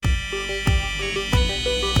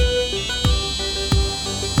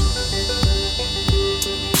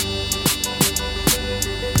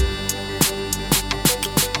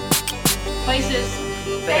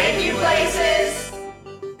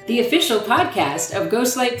the official podcast of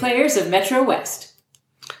Ghostlight Players of Metro West.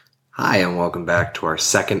 Hi, and welcome back to our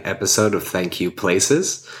second episode of Thank You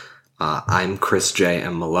Places. I'm Chris J.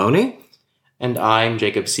 M. Maloney. And I'm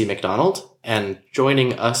Jacob C. McDonald. And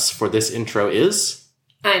joining us for this intro is...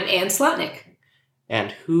 I'm Anne Slotnick.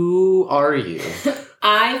 And who are you?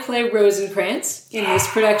 I play Rosencrantz in this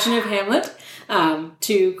production of Hamlet,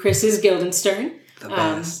 to Chris's Guildenstern. The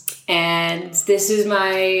best. And this is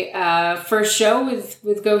my first show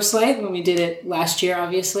with Ghostlight when we did it last year,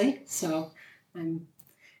 obviously. So I'm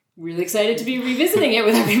really excited to be revisiting it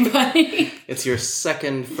with everybody. It's your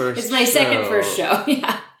second first show. It's my second first show,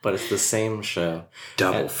 yeah. But it's the same show.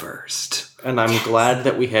 Double first. And I'm glad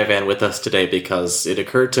that we have Anne with us today because it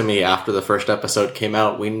occurred to me after the first episode came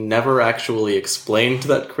out, we never actually explained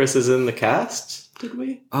that Chris is in the cast, did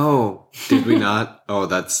we? Oh, did we not? Oh,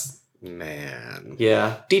 that's... Man.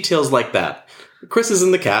 Yeah, details like that. Chris is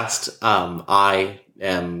in the cast. I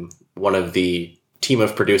am one of the team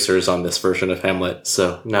of producers on this version of Hamlet,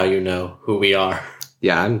 so now you know who we are.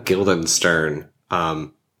 Yeah, I'm Guildenstern.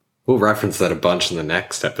 We'll reference that a bunch in the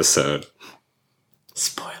next episode.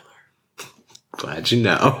 Spoiler. Glad you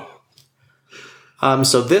know.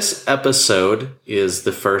 So this episode is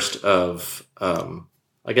the first of,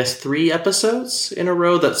 I guess, 3 episodes in a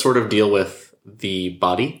row that sort of deal with the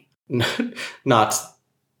body. Not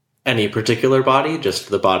any particular body, just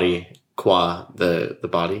the body qua the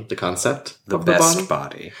body, the concept of the best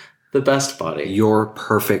body. The best body. Your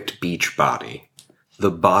perfect beach body. The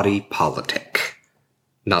body politic.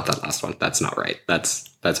 Not that last one. That's not right.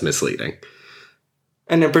 That's misleading.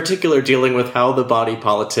 And in particular, dealing with how the body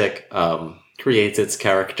politic creates its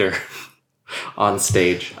character on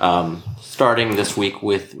stage. Starting this week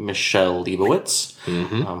with Michelle Leibowitz,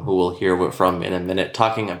 who we'll hear from in a minute,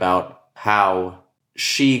 talking about how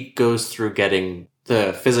she goes through getting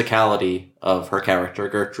the physicality of her character,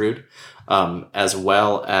 Gertrude, as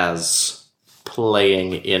well as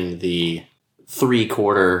playing in the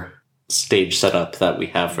 3/4 stage setup that we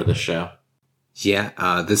have for the show.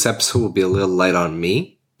 Yeah, this episode will be a little light on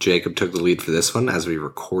me. Jacob took the lead for this one as we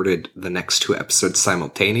recorded the next 2 episodes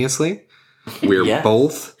simultaneously. We're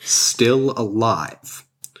both still alive.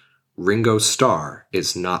 Ringo Starr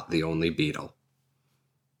is not the only Beatle.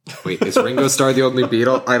 Wait, is Ringo Starr the only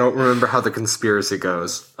Beatle? I don't remember how the conspiracy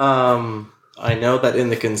goes. I know that in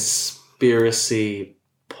the conspiracy,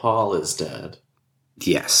 Paul is dead.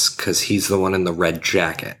 Yes, because he's the one in the red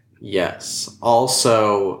jacket. Yes.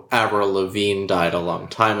 Also, Avril Lavigne died a long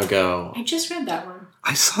time ago. I just read that one.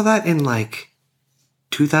 I saw that in,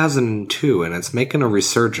 2002, and it's making a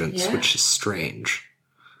resurgence, which is strange.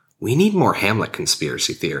 We need more Hamlet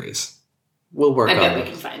conspiracy theories. We'll work on it. I bet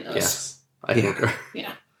we can find those. Yes. I think.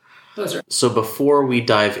 Yeah. Those are. So before we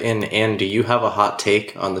dive in, Anne, do you have a hot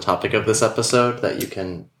take on the topic of this episode that you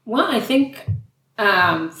can... Well, I think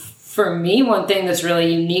for me, one thing that's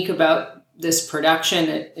really unique about this production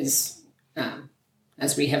is,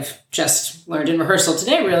 as we have just learned in rehearsal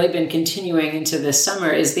today, really been continuing into this summer,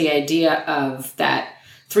 is the idea of that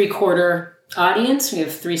 3/4 audience. We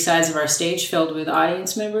have 3 sides of our stage filled with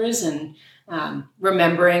audience members, and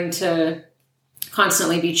remembering to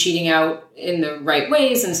constantly be cheating out in the right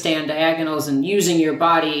ways and stay on diagonals and using your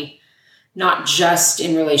body, not just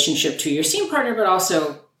in relationship to your scene partner, but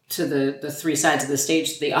also to the 3 sides of the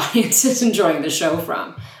stage the audience is enjoying the show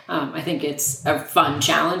from. I think it's a fun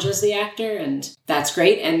challenge as the actor, and that's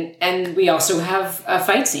great. And we also have a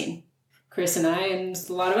fight scene, Chris and I and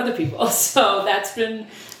a lot of other people. So that's been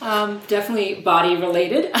definitely body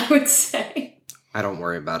related, I would say. I don't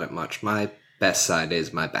worry about it much. My best side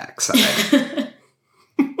is my backside.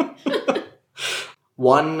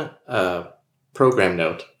 One program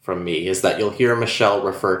note from me is that you'll hear Michelle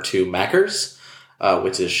refer to Mackers,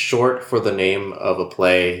 which is short for the name of a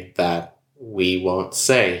play that we won't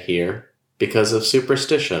say here because of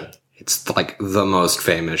superstition. It's the most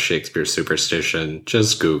famous Shakespeare superstition.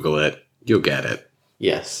 Just Google it. You'll get it.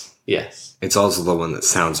 Yes. It's also the one that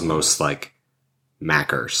sounds most like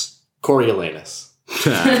Mackers. Coriolanus.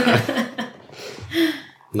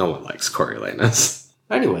 No one likes Coriolanus.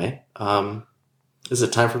 Anyway, is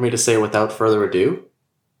it time for me to say without further ado?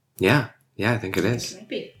 Yeah, I think it is. It might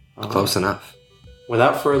be. Close enough.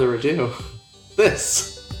 Without further ado,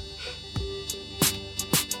 this.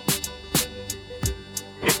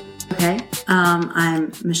 Okay,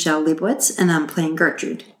 I'm Michelle Leibowitz, and I'm playing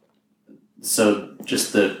Gertrude. So,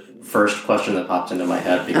 just the first question that popped into my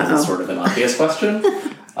head, because it's sort of an obvious question,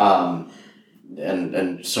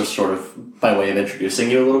 and so sort of by way of introducing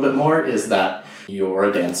you a little bit more, is that you're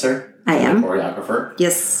a dancer. I am. A choreographer.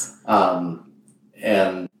 Yes.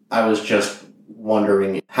 And I was just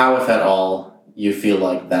wondering how, if at all, you feel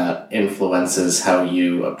like that influences how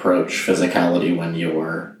you approach physicality when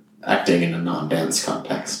you're acting in a non-dance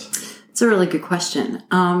context? It's a really good question.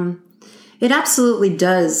 It absolutely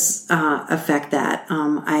does affect that.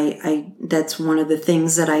 I that's one of the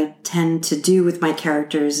things that I tend to do with my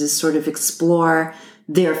characters is sort of explore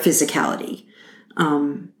their physicality,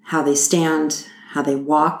 how they stand, how they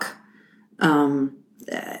walk, what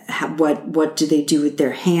do they do with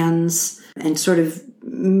their hands, and sort of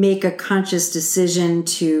make a conscious decision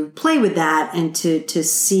to play with that and to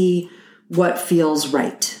see what feels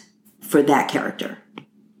right for that character.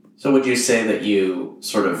 So would you say that you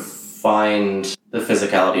sort of find the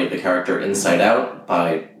physicality of the character inside out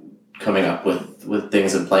by coming up with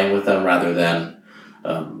things and playing with them rather than,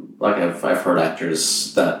 like I've heard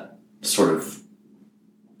actors that sort of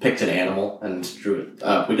picked an animal and drew it.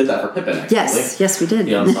 We did that for Pippin, actually. Yes, we did.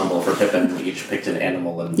 The ensemble for Pippin, we each picked an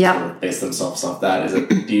animal and sort of based themselves off that.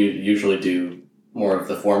 Do you usually do more of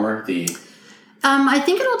the former? I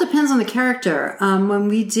think it all depends on the character. When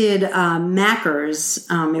we did Mackers,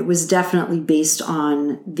 it was definitely based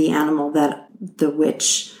on the animal that the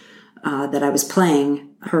witch that I was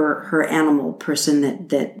playing, her animal person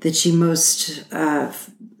that she most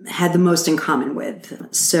had the most in common with.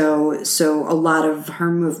 So a lot of her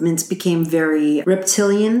movements became very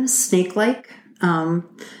reptilian, snake-like,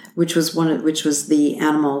 which was the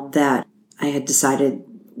animal that I had decided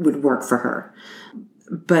would work for her.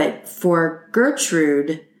 But for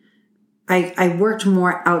Gertrude, I worked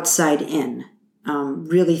more outside in,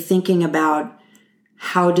 really thinking about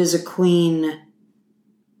how does a queen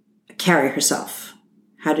carry herself?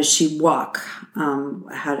 How does she walk?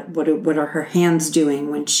 What are her hands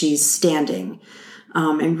doing when she's standing?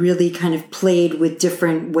 And really kind of played with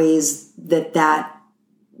different ways that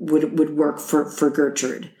would work for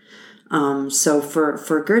Gertrude. So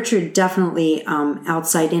for Gertrude, definitely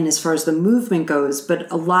outside in as far as the movement goes,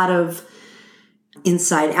 but a lot of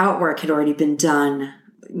inside out work had already been done,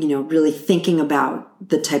 really thinking about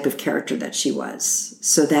the type of character that she was.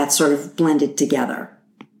 So that sort of blended together.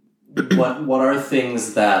 What are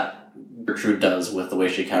things that Gertrude does with the way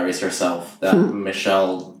she carries herself that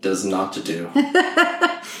Michelle does not to do?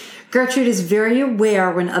 Gertrude is very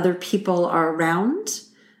aware when other people are around.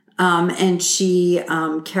 And she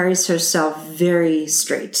carries herself very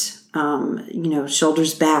straight,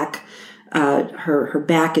 shoulders back. Her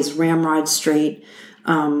back is ramrod straight.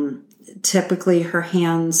 Typically, her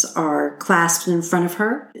hands are clasped in front of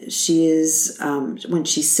her. She is, when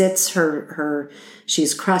she sits,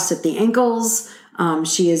 she's crossed at the ankles.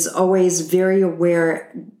 She is always very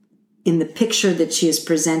aware in the picture that she is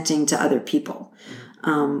presenting to other people.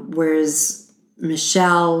 Whereas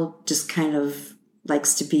Michelle just kind of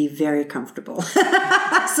likes to be very comfortable.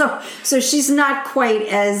 So she's not quite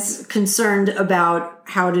as concerned about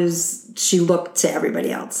how does she look to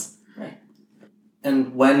everybody else. Right.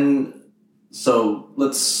 And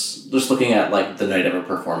let's just looking at like the night of a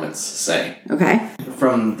performance, say. Okay.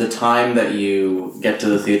 From the time that you get to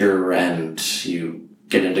the theater and you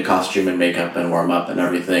get into costume and makeup and warm up and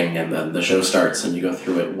everything, and then the show starts and you go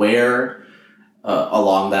through it, where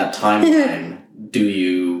along that timeline do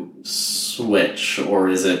you switch, or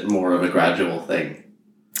is it more of a gradual thing?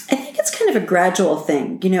 I think it's kind of a gradual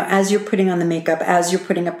thing. As you're putting on the makeup, as you're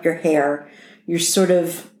putting up your hair, you're sort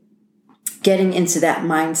of getting into that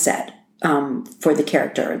mindset for the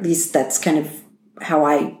character. At least that's kind of how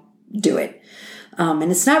I do it.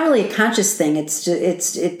 And it's not really a conscious thing.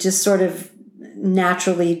 It just sort of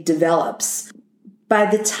naturally develops. By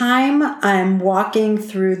the time I'm walking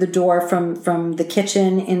through the door from the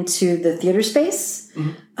kitchen into the theater space,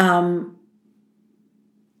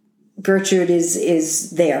 Gertrude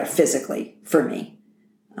is there physically for me.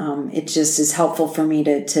 It just is helpful for me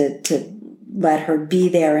to let her be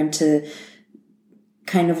there and to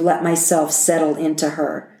kind of let myself settle into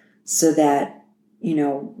her so that,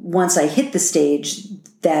 once I hit the stage,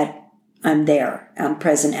 that I'm there, I'm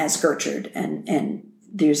present as Gertrude, and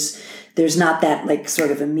there's not that like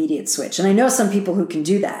sort of immediate switch. And I know some people who can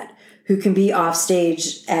do that, who can be off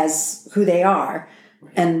stage as who they are,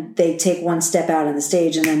 and they take one step out on the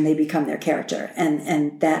stage and then they become their character.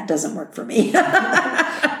 And that doesn't work for me.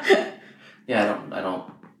 Yeah, I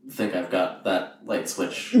don't think I've got that light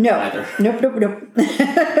switch either. Nope.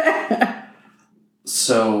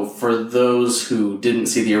 So for those who didn't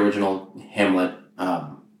see the original Hamlet,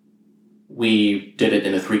 we did it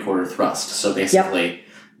in a 3/4 thrust. So basically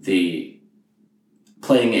the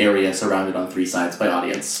playing area surrounded on 3 sides by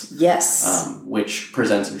audience. Yes. Which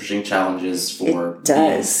presents interesting challenges for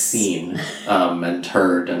being seen and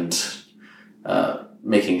heard and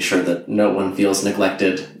making sure that no one feels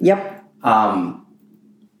neglected. Yep.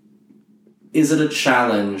 is it a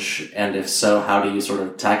challenge? And if so, how do you sort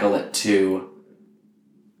of tackle it to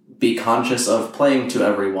be conscious of playing to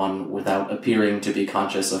everyone without appearing to be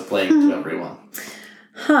conscious of playing to everyone?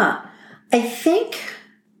 I think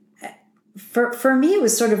for me, it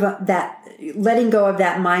was sort of that letting go of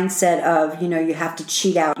that mindset of, you have to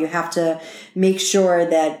cheat out. You have to make sure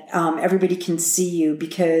that everybody can see you,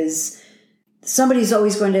 because somebody's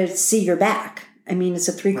always going to see your back. I mean, it's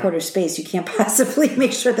a 3/4 space. You can't possibly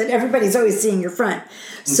make sure that everybody's always seeing your front.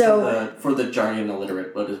 So for the jargon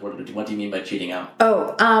illiterate, what do you mean by cheating out?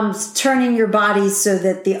 Turning your body so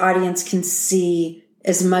that the audience can see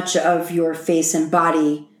as much of your face and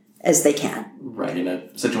body as they can. Right, in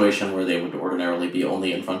a situation where they would ordinarily be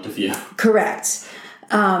only in front of you. Correct.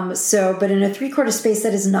 But in a 3/4 space,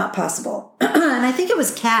 that is not possible. And I think it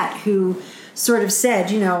was Kat who sort of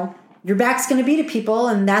said, your back's going to be to people,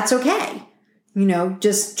 and that's okay.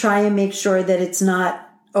 Just try and make sure that it's not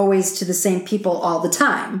always to the same people all the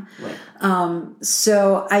time. Right.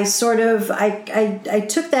 So I sort of, I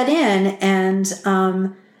took that in, and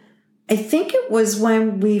I think it was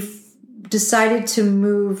when we decided to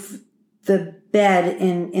move the bed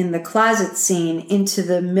in the closet scene into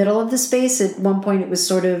the middle of the space. At one point, it was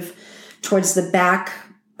sort of towards the back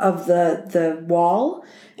of the wall,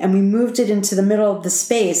 and we moved it into the middle of the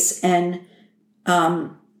space. And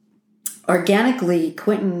organically,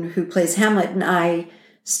 Quentin, who plays Hamlet, and I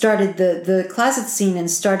started the closet scene and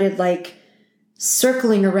started like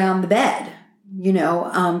circling around the bed,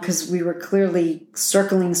 because we were clearly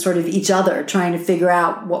circling sort of each other, trying to figure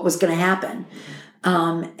out what was going to happen.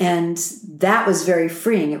 And that was very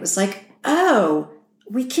freeing. It was like, oh,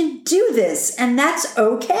 we can do this, and that's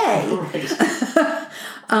okay. Right.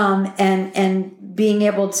 And being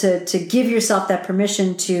able to give yourself that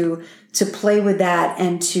permission to play with that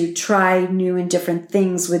and to try new and different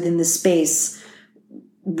things within the space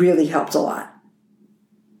really helped a lot.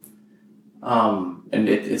 And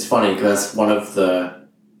it's funny because one of the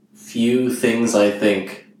few things I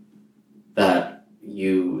think that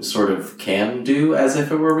you sort of can do as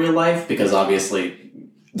if it were real life, because obviously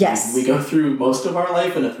yes, we go through most of our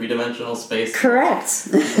life in a 3-dimensional space. Correct.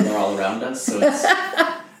 And they're all around us, so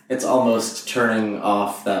it's almost turning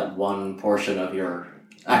off that one portion of your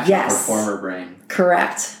actual performer brain.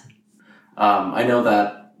 Correct. I know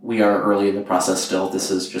that we are early in the process still. This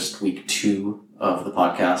is just week 2 of the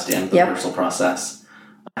podcast and the rehearsal process.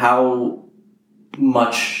 How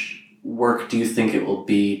much work do you think it will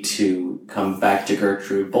be to come back to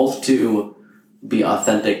Gertrude, both to be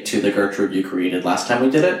authentic to the Gertrude you created last time we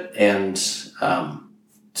did it, and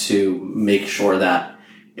to make sure that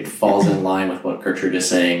it falls in line with what Gertrude is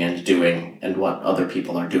saying and doing and what other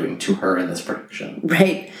people are doing to her in this production?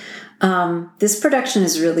 Right. This production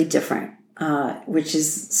is really different, which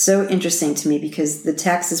is so interesting to me because the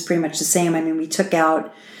text is pretty much the same. I mean, we took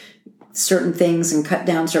out certain things and cut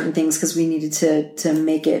down certain things because we needed to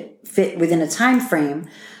make it fit within a time frame.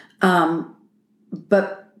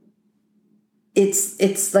 But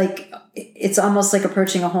it's almost like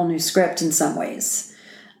approaching a whole new script in some ways.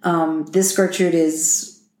 This Gertrude is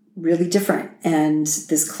really different, and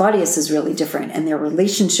this Claudius is really different, and their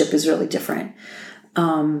relationship is really different.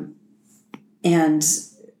 And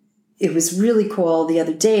it was really cool the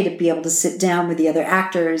other day to be able to sit down with the other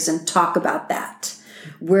actors and talk about that.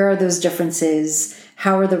 Where are those differences?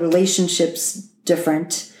 How are the relationships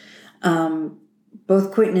different?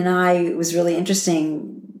 Both Quentin and I, it was really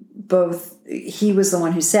interesting. He was the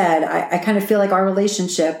one who said, I kind of feel like our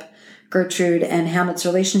relationship, Gertrude and Hamlet's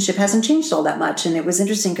relationship, hasn't changed all that much. And it was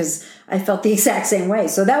interesting because I felt the exact same way.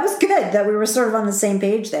 So that was good that we were sort of on the same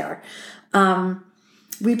page there.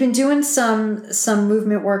 We've been doing some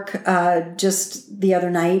movement work just the other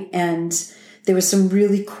night, and there was some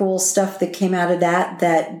really cool stuff that came out of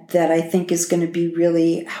that I think is going to be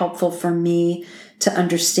really helpful for me to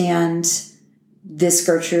understand this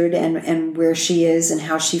Gertrude and where she is and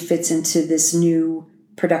how she fits into this new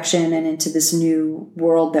production and into this new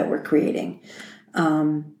world that we're creating.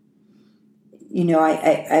 I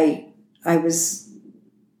was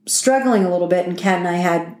struggling a little bit, and Kat and I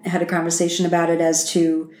had a conversation about it as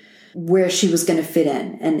to where she was going to fit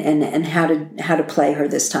in and how to play her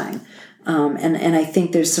this time. And I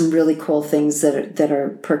think there's some really cool things that are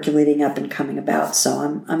percolating up and coming about.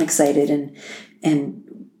 So I'm excited and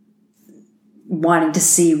wanting to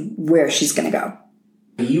see where she's going to go.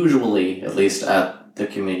 Usually, at least at the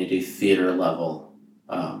community theater level,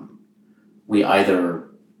 we either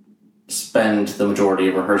spend the majority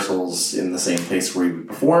of rehearsals in the same place where we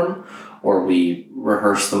perform, or we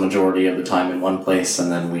rehearse the majority of the time in one place,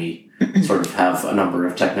 and then we sort of have a number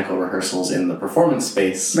of technical rehearsals in the performance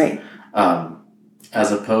space. Right.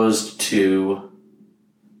 as opposed to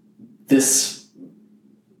this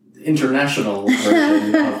international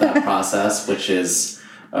version of that process, which is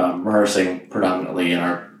rehearsing predominantly in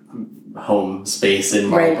our home space in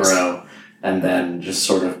Marlborough, right, and then just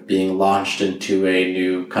sort of being launched into a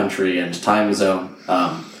new country and time zone,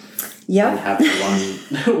 and having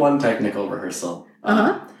one technical rehearsal.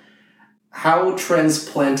 How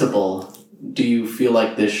transplantable do you feel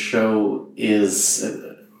like this show is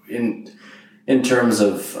in terms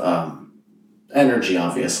of energy,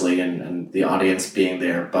 obviously, and the audience being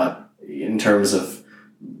there, but in terms of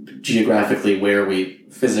geographically where we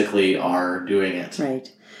physically are doing it?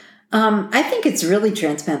 Right. I think it's really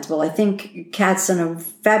transplantable. I think Kat's done a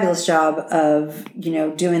fabulous job of,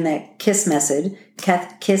 doing that KISS method,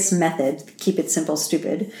 keep it simple,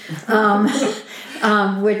 stupid,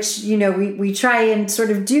 which, we try and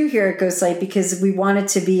sort of do here at Ghostlight because we want it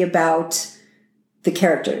to be about the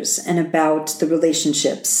characters and about the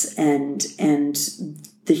relationships and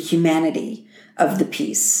the humanity of the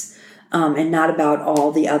piece, and not about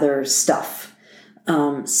all the other stuff.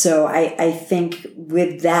 So I think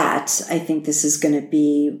with that, I think this is going to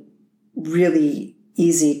be really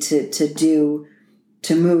easy to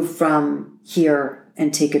move from here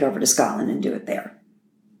and take it over to Scotland and do it there.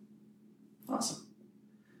 Awesome.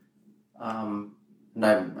 And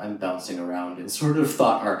I'm bouncing around in sort of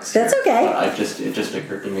thought arcs. That's here, okay. But it just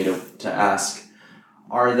occurred to me to ask,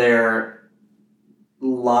 are there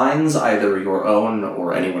lines, either your own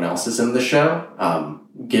or anyone else's in the show,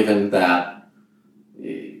 given that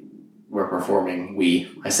we're performing,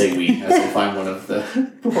 I say we, as if I'm one of the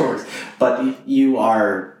performers, but you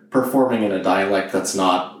are performing in a dialect that's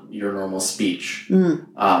not your normal speech.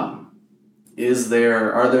 Are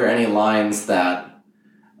there any lines that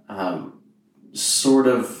sort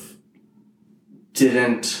of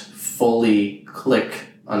didn't fully click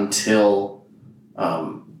until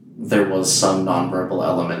there was some nonverbal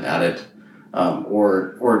element added,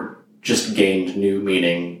 or just gained new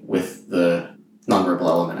meaning with the nonverbal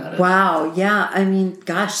element added? Wow, yeah. I mean,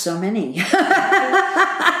 gosh, so many.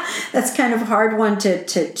 That's kind of a hard one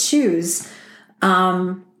to choose,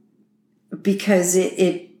 because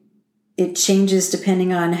it changes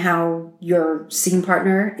depending on how your scene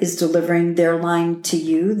partner is delivering their line to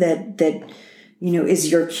you. That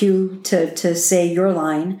is your cue to say your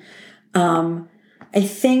line. I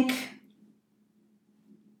think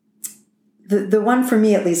the one for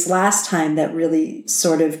me, at least last time, that really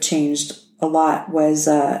sort of changed a lot was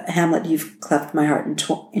Hamlet, You've Cleft My Heart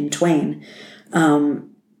in Twain.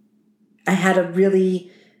 I had a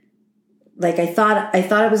really, I thought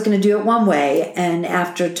I was going to do it one way, and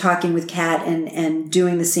after talking with Kat and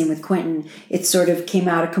doing the scene with Quentin, it sort of came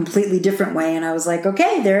out a completely different way, and I was like,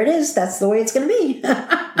 okay, there it is. That's the way it's going to be.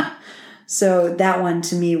 So that one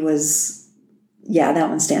to me that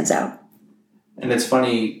one stands out. And it's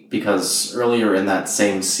funny because earlier in that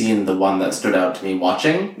same scene, the one that stood out to me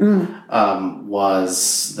watching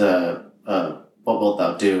was the "What wilt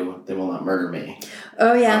thou do? They will not murder me."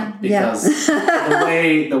 Oh yeah, because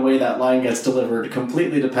the way that line gets delivered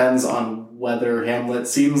completely depends on whether Hamlet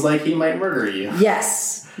seems like he might murder you.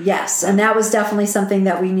 Yes, and that was definitely something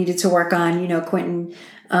that we needed to work on. Quentin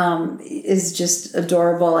is just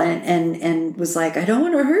adorable and was like, "I don't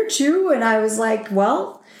want to hurt you," and I was like,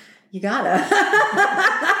 "Well, you gotta."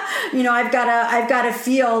 I've gotta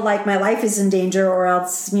feel like my life is in danger, or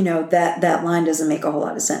else, that line doesn't make a whole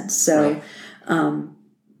lot of sense. So, right.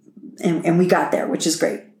 And we got there, which is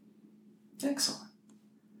great. Excellent.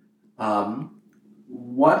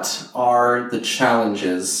 What are the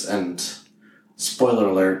challenges, and spoiler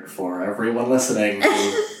alert for everyone listening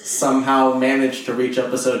who somehow managed to reach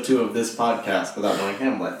episode 2 of this podcast without knowing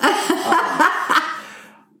Hamlet?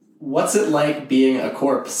 What's it like being a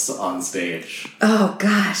corpse on stage? Oh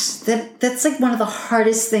gosh, that's like one of the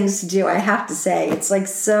hardest things to do, I have to say. It's like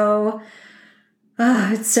so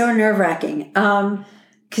nerve-wracking.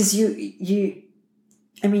 'Cause you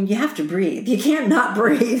have to breathe. You can't not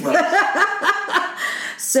breathe. Right.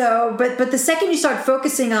 So, but the second you start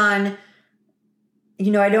focusing on,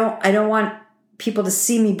 I don't want people to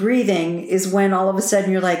see me breathing, is when all of a sudden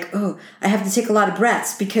you're like, oh, I have to take a lot of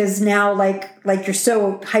breaths, because now like you're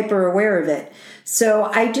so hyper aware of it. So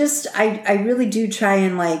I really do try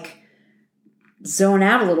and zone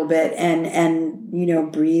out a little bit and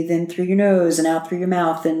breathe in through your nose and out through your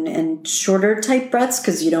mouth, and shorter type breaths,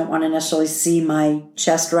 because you don't want to necessarily see my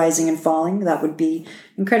chest rising and falling. That would be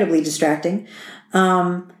incredibly distracting.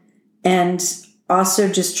 And also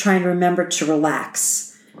just trying to remember to relax.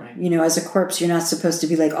 Right. As a corpse, you're not supposed to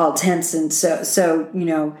be all tense. And so,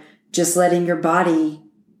 just letting your body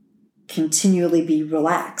continually be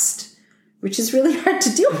relaxed which is really hard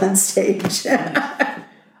to do on stage.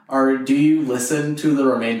 Do you listen to the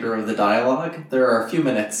remainder of the dialogue? There are a few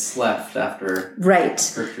minutes left after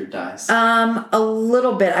Gertrude dies. A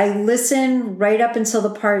little bit. I listen right up until the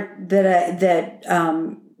part that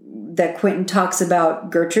Quentin talks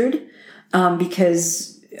about Gertrude,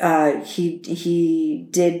 because he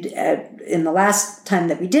did in the last time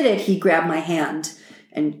that we did it, he grabbed my hand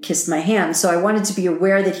and kissed my hand. So I wanted to be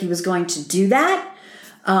aware that he was going to do that,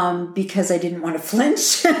 because I didn't want to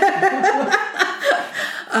flinch.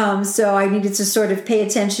 So I needed to sort of pay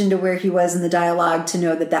attention to where he was in the dialogue to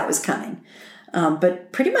know that was coming.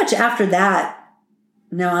 But pretty much after that,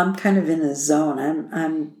 no, I'm kind of in the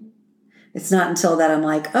zone. It's not until that I'm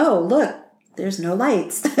like, oh, look, there's no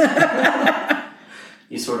lights.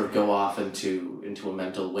 You sort of go off into a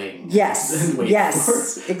mental wing. Yes.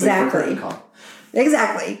 Yes. Exactly.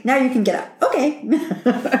 Exactly. Now you can get up. Okay.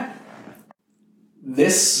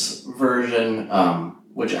 This version,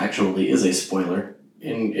 which actually is a spoiler,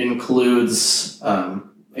 includes a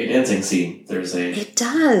dancing scene. It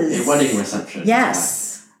does. A wedding reception.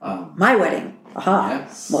 Yes. My wedding. Aha.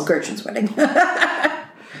 Yes. Well, Gertrude's wedding.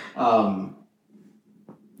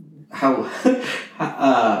 How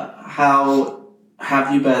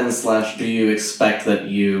have you been / do you expect that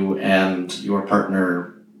you and your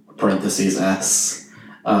partner (S)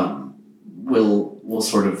 will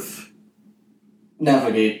sort of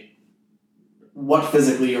navigate what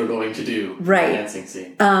physically you're going to do in the dancing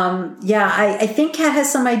scene? I think Kat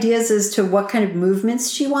has some ideas as to what kind of movements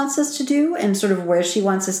she wants us to do and sort of where she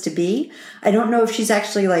wants us to be. I don't know if she's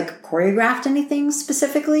actually like choreographed anything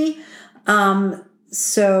specifically.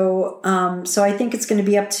 So I think it's going to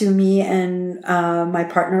be up to me and my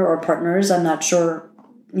partner or partners. I'm not sure,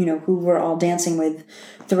 who we're all dancing with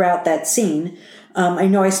throughout that scene. I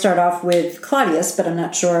know I start off with Claudius, but I'm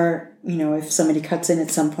not sure, if somebody cuts in at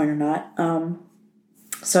some point or not.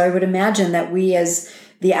 So I would imagine that we as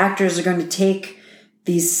the actors are going to take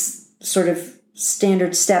these sort of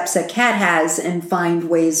standard steps that Kat has and find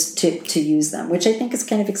ways to use them, which I think is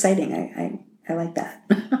kind of exciting. I like that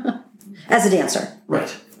as a dancer.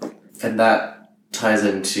 Right. And that ties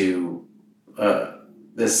into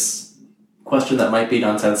this question that might be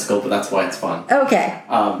nonsensical, but that's why it's fun. Okay.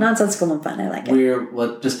 Nonsensical and fun. I like it.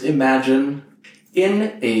 Let's just imagine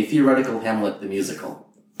in a theoretical Hamlet the musical.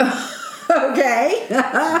 Okay.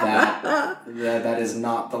 that is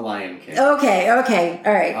not the Lion King. Okay. All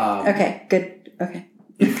right. Okay. Good. Okay.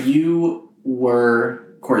 If you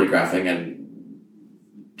were choreographing and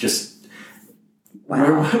just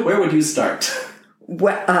where would you start?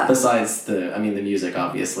 Besides the music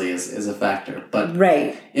obviously is a factor, but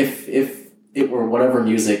if it were whatever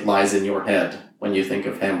music lies in your head when you think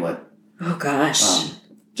of Hamlet. Oh gosh.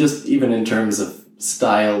 Just even in terms of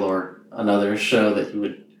style or another show that you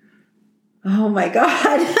would. Oh my God.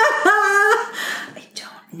 I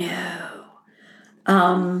don't know.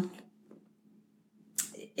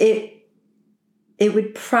 It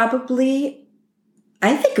would probably,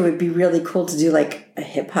 I think it would be really cool to do like a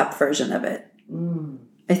hip hop version of it.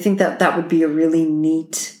 I think that would be a really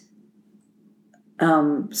neat,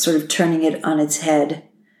 sort of turning it on its head.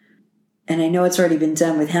 And I know it's already been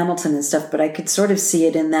done with Hamilton and stuff, but I could sort of see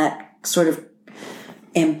it in that sort of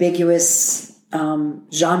ambiguous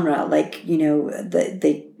genre. Like,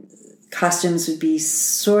 the costumes would be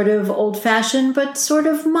sort of old-fashioned, but sort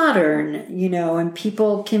of modern, and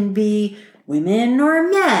people can be women or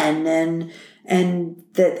men. And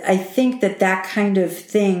that I think that kind of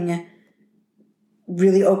thing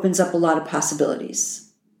really opens up a lot of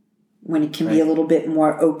possibilities when it can be a little bit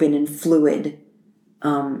more open and fluid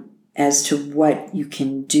as to what you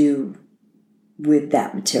can do with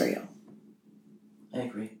that material. I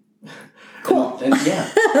agree. Cool.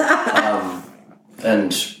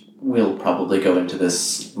 And we'll probably go into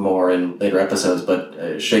this more in later episodes,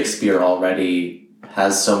 but Shakespeare already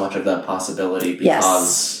has so much of that possibility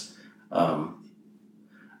because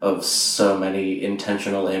of so many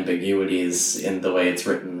intentional ambiguities in the way it's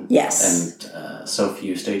written. Yes. And so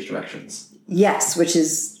few stage directions. Yes, which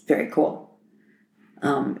is very cool.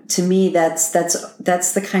 To me, that's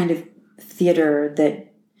the kind of theater that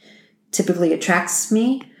typically attracts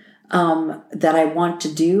me, that I want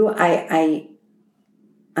to do. I'm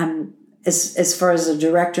as far as a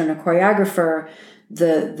director and a choreographer,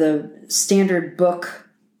 the standard book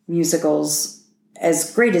musicals,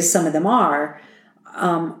 as great as some of them are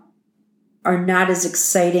not as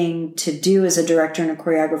exciting to do as a director and a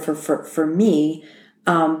choreographer for me,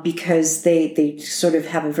 because they sort of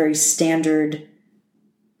have a very standard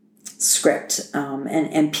script,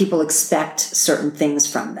 and people expect certain things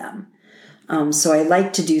from them. So I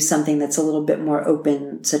like to do something that's a little bit more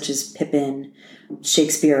open, such as Pippin,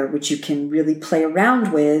 Shakespeare, which you can really play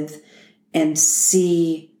around with and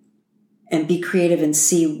see and be creative and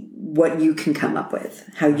see what you can come up with,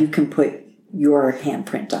 how you can put your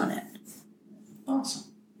handprint on it. Awesome.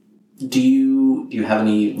 Do you have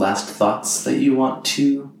any last thoughts that you want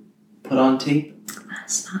to put on tape?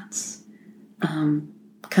 Last thoughts.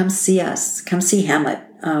 Come see us. Come see Hamlet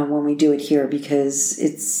when we do it here, because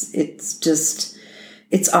it's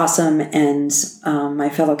awesome, and my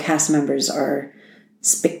fellow cast members are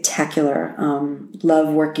spectacular.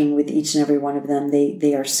 Love working with each and every one of them.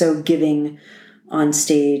 They are so giving on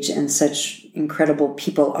stage and such incredible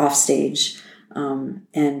people off stage.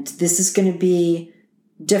 And this is going to be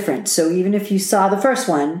different. So even if you saw the first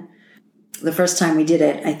one, the first time we did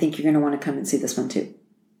it, I think you're going to want to come and see this one too.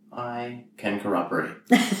 I can corroborate.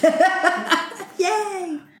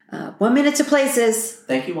 Yay! 1 minute to Places.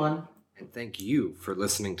 Thank you, Juan. And thank you for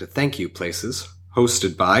listening to Thank You Places,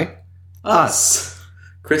 hosted by Us.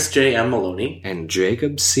 Chris J. M. Maloney. And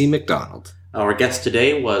Jacob C. McDonald. Our guest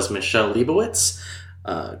today was Michelle Leibowitz,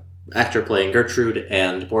 actor playing Gertrude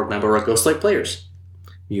and board member of Ghostlight Players.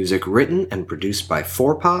 Music written and produced by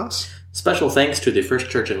Four Paws. Special thanks to the First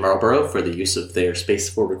Church in Marlborough for the use of their space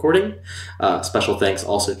for recording. Special thanks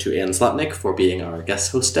also to Ann Slotnick for being our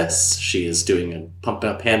guest hostess. She is doing a pump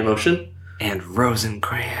up hand motion. And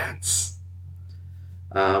Rosencrantz.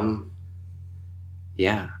 And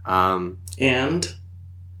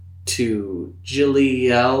to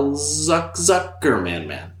Jilliel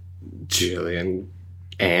Zuckerman. Jillian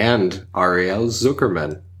and Ariel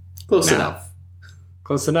Zuckerman. Close enough.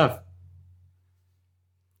 Close enough.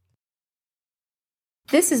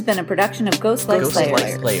 This has been a production of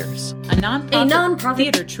Ghostlight Players. A non-profit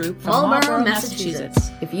theater troupe from Marlborough,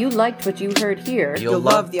 Massachusetts. If you liked what you heard here, you'll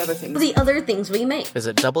love the other things. The other things we make.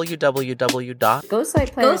 Visit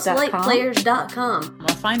ghostlightplayers.com.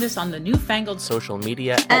 Or find us on the newfangled social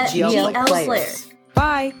media at GL Players.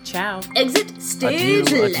 Bye. Ciao. Exit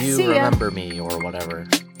stage adieu, left. remember me, or whatever.